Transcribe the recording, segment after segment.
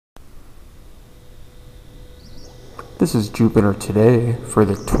This is Jupiter Today for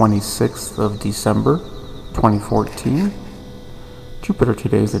the 26th of December, 2014. Jupiter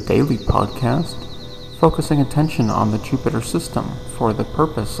Today is a daily podcast focusing attention on the Jupiter system for the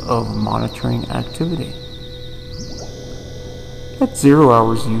purpose of monitoring activity. At 0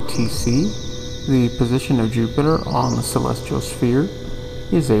 hours UTC, the position of Jupiter on the celestial sphere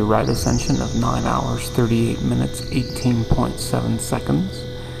is a right ascension of 9 hours 38 minutes 18.7 seconds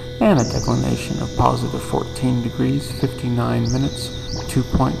and a declination of positive 14 degrees 59 minutes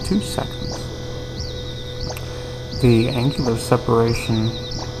 2.2 seconds. The angular separation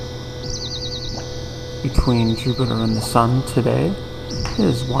between Jupiter and the Sun today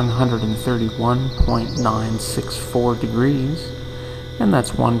is 131.964 degrees, and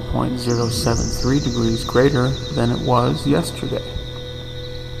that's 1.073 degrees greater than it was yesterday.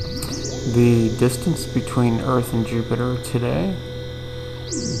 The distance between Earth and Jupiter today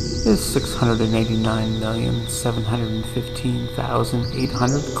is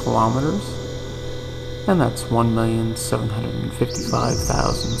 689,715,800 kilometers, and that's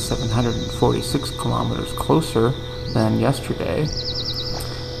 1,755,746 kilometers closer than yesterday,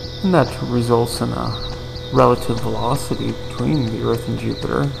 and that results in a relative velocity between the Earth and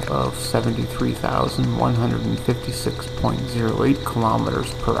Jupiter of 73,156.08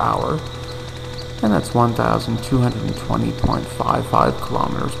 kilometers per hour, and that's 1,220.55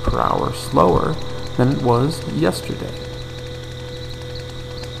 kilometers per hour slower than it was yesterday.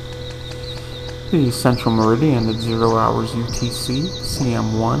 The central meridian at 0 hours UTC,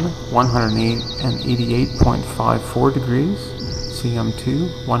 CM1, 188.54 degrees, CM2,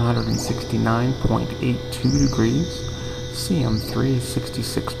 169.82 degrees, CM3,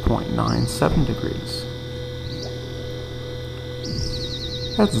 66.97 degrees.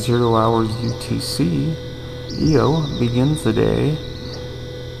 At 0 hours UTC, Io begins the day,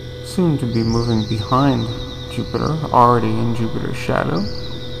 soon to be moving behind Jupiter, already in Jupiter's shadow.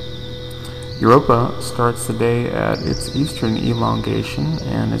 Europa starts the day at its eastern elongation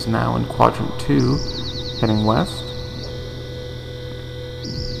and is now in quadrant 2, heading west.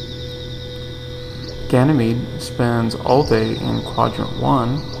 Ganymede spends all day in quadrant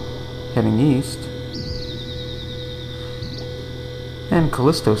 1, heading east. And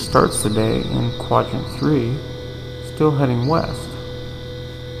Callisto starts the day in quadrant 3, still heading west.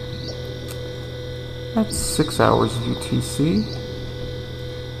 That's 6 hours UTC.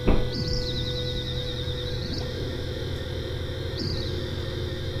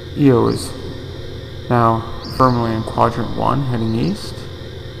 Io is now firmly in quadrant 1, heading east.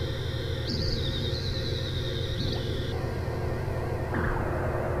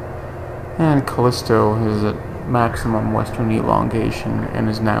 And Callisto is at maximum western elongation and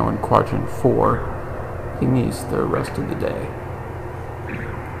is now in quadrant 4, heading east the rest of the day.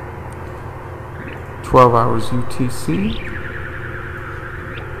 12 hours UTC.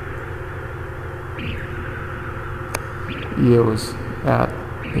 Io is at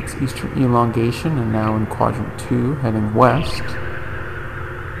its eastern elongation and now in quadrant 2, heading west.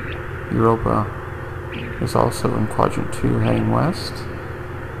 Europa is also in quadrant 2, heading west.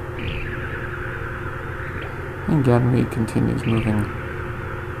 And Ganymede continues moving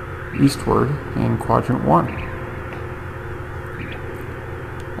eastward in quadrant 1.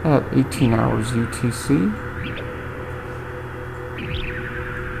 At 18 hours UTC,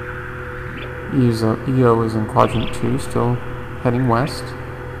 Io is in quadrant 2, still heading west,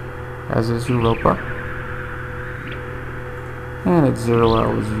 as is Europa. And at 0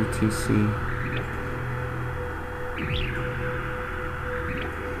 hours UTC,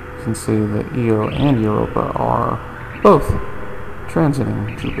 you can see that Io and Europa are both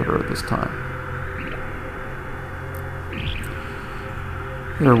transiting Jupiter at this time.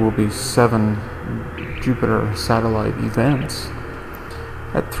 There will be 7 Jupiter satellite events.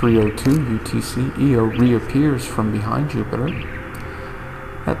 At 3:02 UTC, Io reappears from behind Jupiter.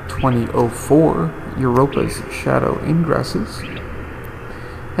 At 20:04, Europa's shadow ingresses.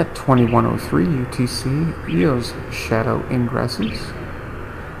 At 21:03 UTC, Io's shadow ingresses.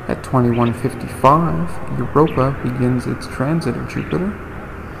 At 21:55, Europa begins its transit of Jupiter.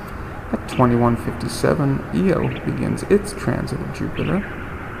 At 21:57, Io begins its transit of Jupiter.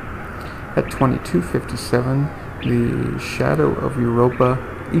 At 22:57, the shadow of Europa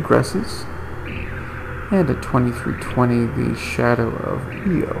egresses. And at 23:20, the shadow of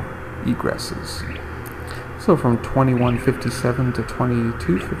Io egresses. So from 21:57 to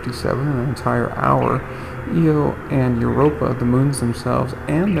 22:57, an entire hour, Io and Europa, the moons themselves,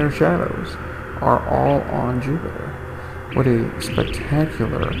 and their shadows are all on Jupiter. What a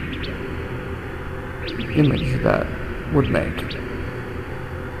spectacular image that would make.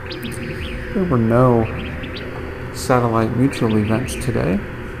 There were no satellite mutual events today,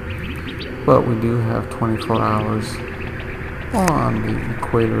 but we do have 24 hours on the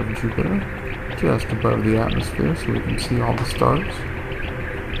equator of Jupiter, just above the atmosphere, so we can see all the stars.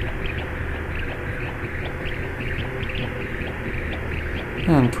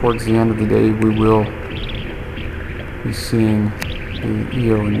 And towards the end of the day, we will be seeing the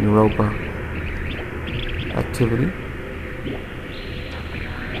Io and Europa activity.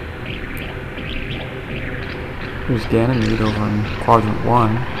 Here's Ganymede over in quadrant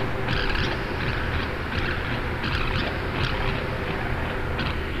 1.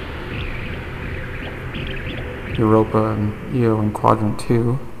 Europa and Io in quadrant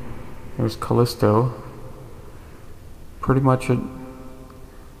 2. There's Callisto, pretty much at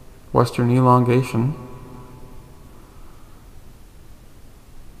western elongation.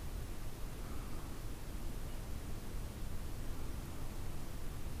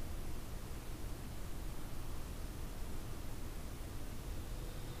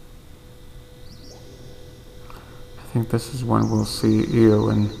 I think this is when we'll see Io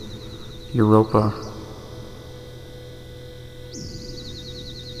and Europa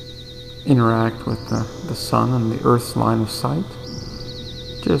interact with the sun and the Earth's line of sight.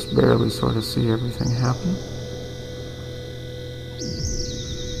 Just barely sort of see everything happen.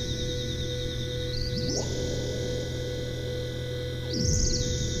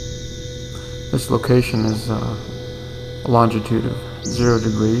 This location is a longitude of 0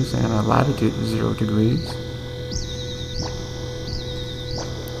 degrees and a latitude of 0 degrees.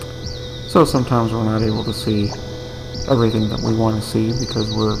 So sometimes we're not able to see everything that we want to see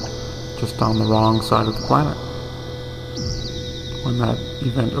because we're just on the wrong side of the planet when that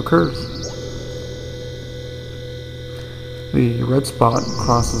event occurs. The red spot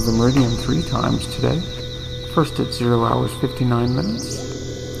crosses the meridian 3 times today. First at 0 hours 59 minutes,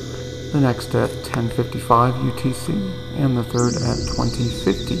 the next at 10:55 UTC, and the third at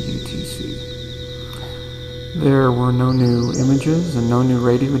 20:50 UTC. There were no new images and no new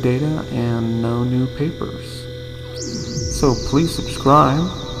radio data and no new papers. So please subscribe.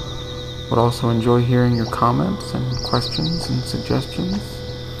 Would also enjoy hearing your comments and questions and suggestions.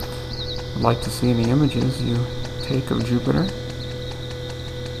 Would like to see any images you take of Jupiter.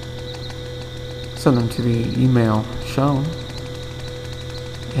 Send them to the email shown.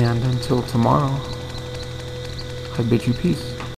 And until tomorrow, I bid you peace.